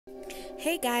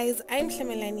Hey guys, I'm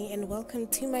Hlamalani and welcome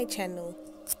to my channel.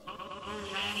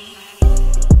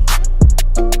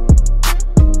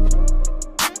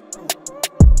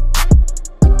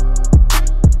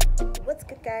 What's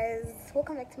good guys?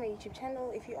 Welcome back to my YouTube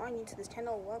channel. If you are new to this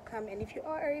channel, welcome, and if you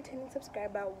are a returning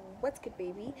subscriber, what's good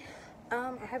baby?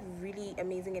 I have really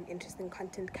amazing and interesting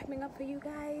content coming up for you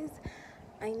guys.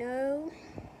 I know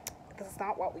this is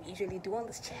not what we usually do on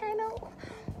this channel,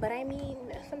 but I mean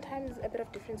sometimes a bit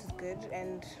of difference is good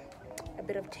and a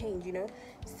bit of change, you know.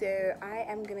 So I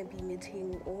am gonna be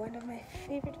meeting one of my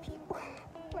favorite people.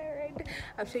 Alright,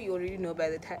 I'm sure you already know by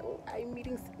the title. I'm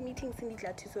meeting Sindi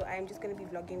Dlathu, so I'm just gonna be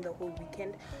vlogging the whole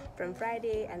weekend from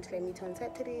Friday until I meet on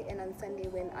Saturday and on Sunday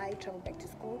when I travel back to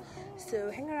school.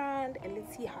 So hang around and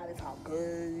let's see how this all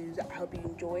goes. I hope you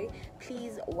enjoy.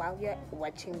 Please, while you're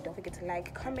watching, don't forget to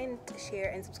like, comment,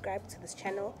 share and subscribe to this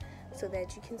channel so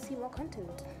that you can see more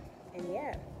content. And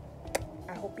yeah,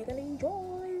 I hope you're gonna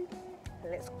enjoy.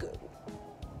 Let's go.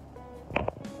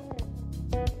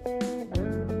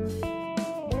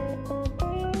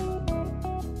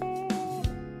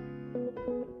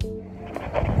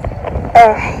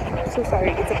 So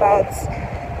sorry, it's about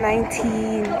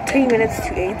 20 minutes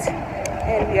to 8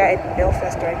 and we are at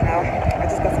Belfast right now. I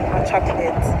just got some hot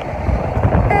chocolate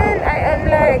and I am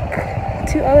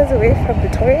like 2 hours away from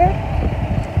Victoria.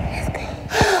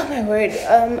 Oh my word,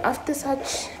 after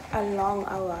such a long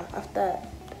hour, after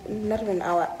not even an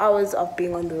hour, hours of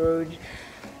being on the road,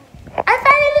 I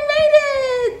finally made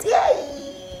it!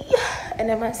 Yay!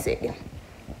 And I must say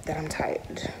that I'm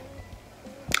tired.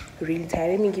 Really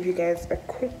tired. Let me give you guys a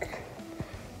quick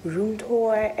room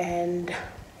tour and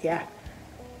yeah,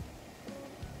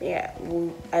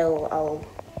 I'll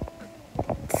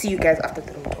see you guys after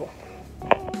the room tour.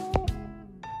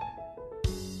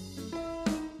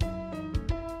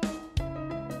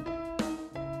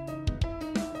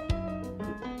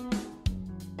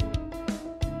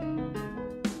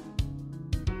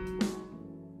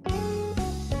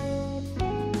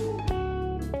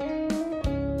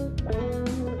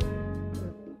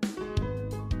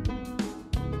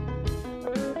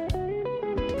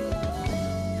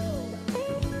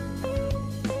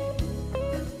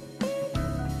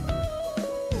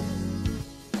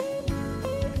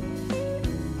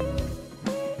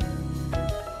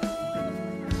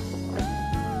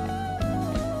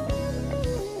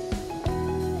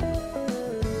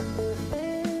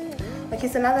 Okay,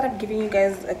 so now that I've given you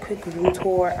guys a quick room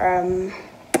tour, I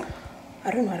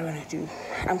don't know what I want to do.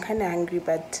 I'm kind of hungry,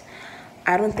 but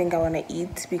I don't think I want to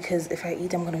eat because if I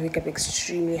eat, I'm going to wake up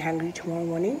extremely hungry tomorrow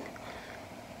morning.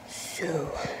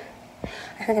 So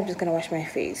I think I'm just going to wash my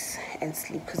face and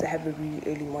sleep because I have a really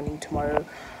early morning tomorrow.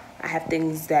 I have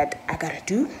things that I got to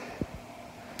do.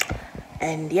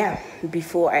 And yeah,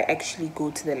 before I actually go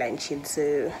to the luncheon.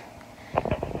 So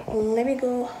let me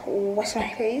go wash my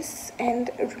face and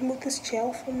remove this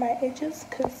gel from my edges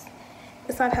because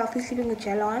it's not healthy sleeping with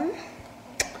gel on.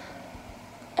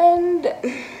 And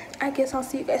I guess I'll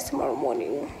see you guys tomorrow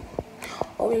morning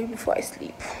or maybe before I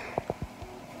sleep.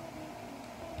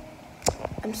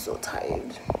 I'm so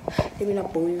tired. Let me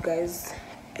not bore you guys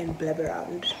and blab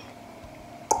around.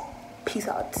 Peace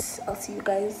out. I'll see you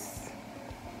guys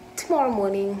tomorrow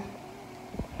morning.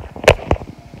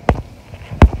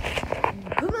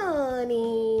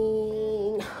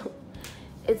 Morning.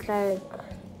 It's like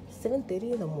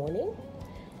 7:30 in the morning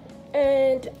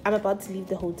and I'm about to leave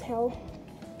the hotel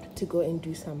to go and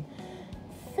do some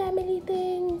family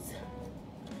things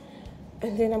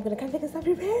and then I'm gonna come back and start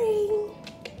preparing.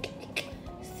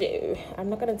 So I'm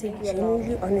not gonna take you along. I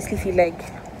really honestly feel like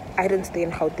I don't stay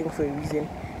in Gauteng for a reason.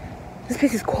 This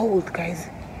place is cold, guys.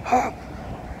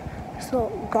 So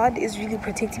God is really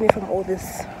protecting me from all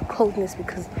this coldness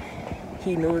because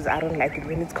He knows I don't like it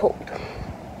when it's cold.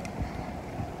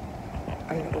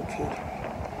 I'm not okay.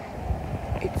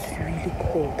 It's really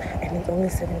cold and it's only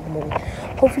 7 in the morning.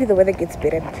 Hopefully the weather gets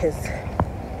better because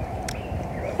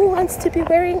who wants to be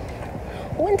wearing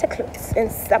winter clothes in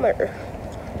summer?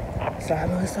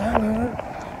 Summer, summer.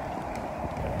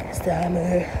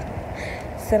 Summer.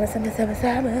 Summer, summer, summer,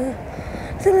 summer.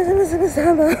 Summer, summer, summer,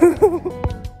 summer.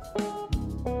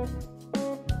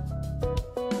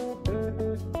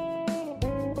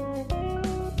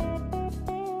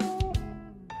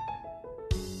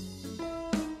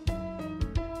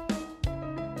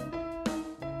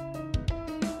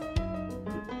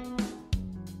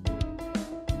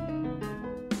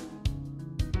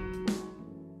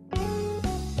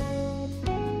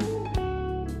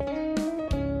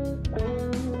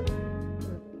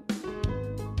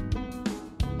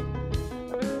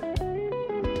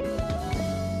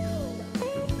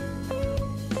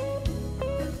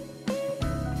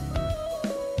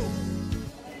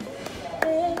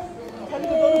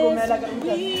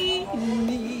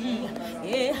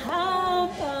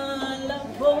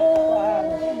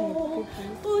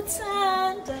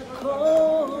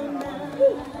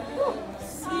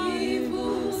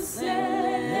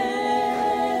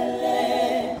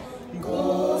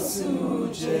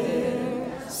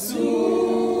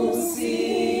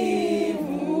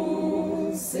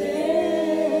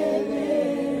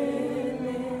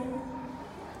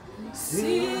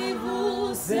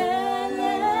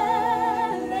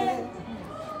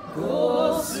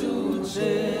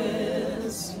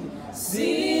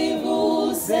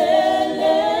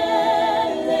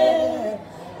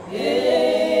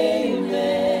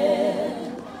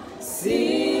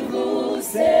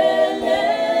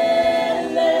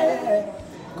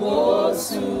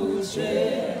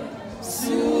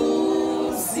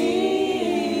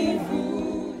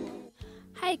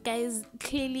 Hi guys,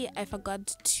 clearly I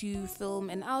forgot to film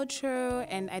an outro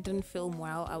and I didn't film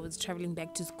while I was traveling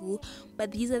back to school,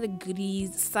 but these are the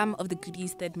goodies, some of the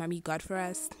goodies that mommy got for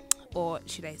us, or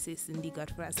should I say Cindy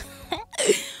got for us.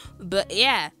 But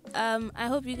yeah, I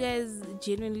hope you guys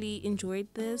genuinely enjoyed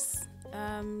this.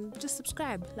 Just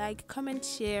subscribe, like, comment,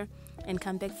 share, and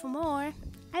come back for more.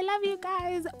 I love you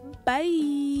guys.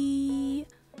 Bye.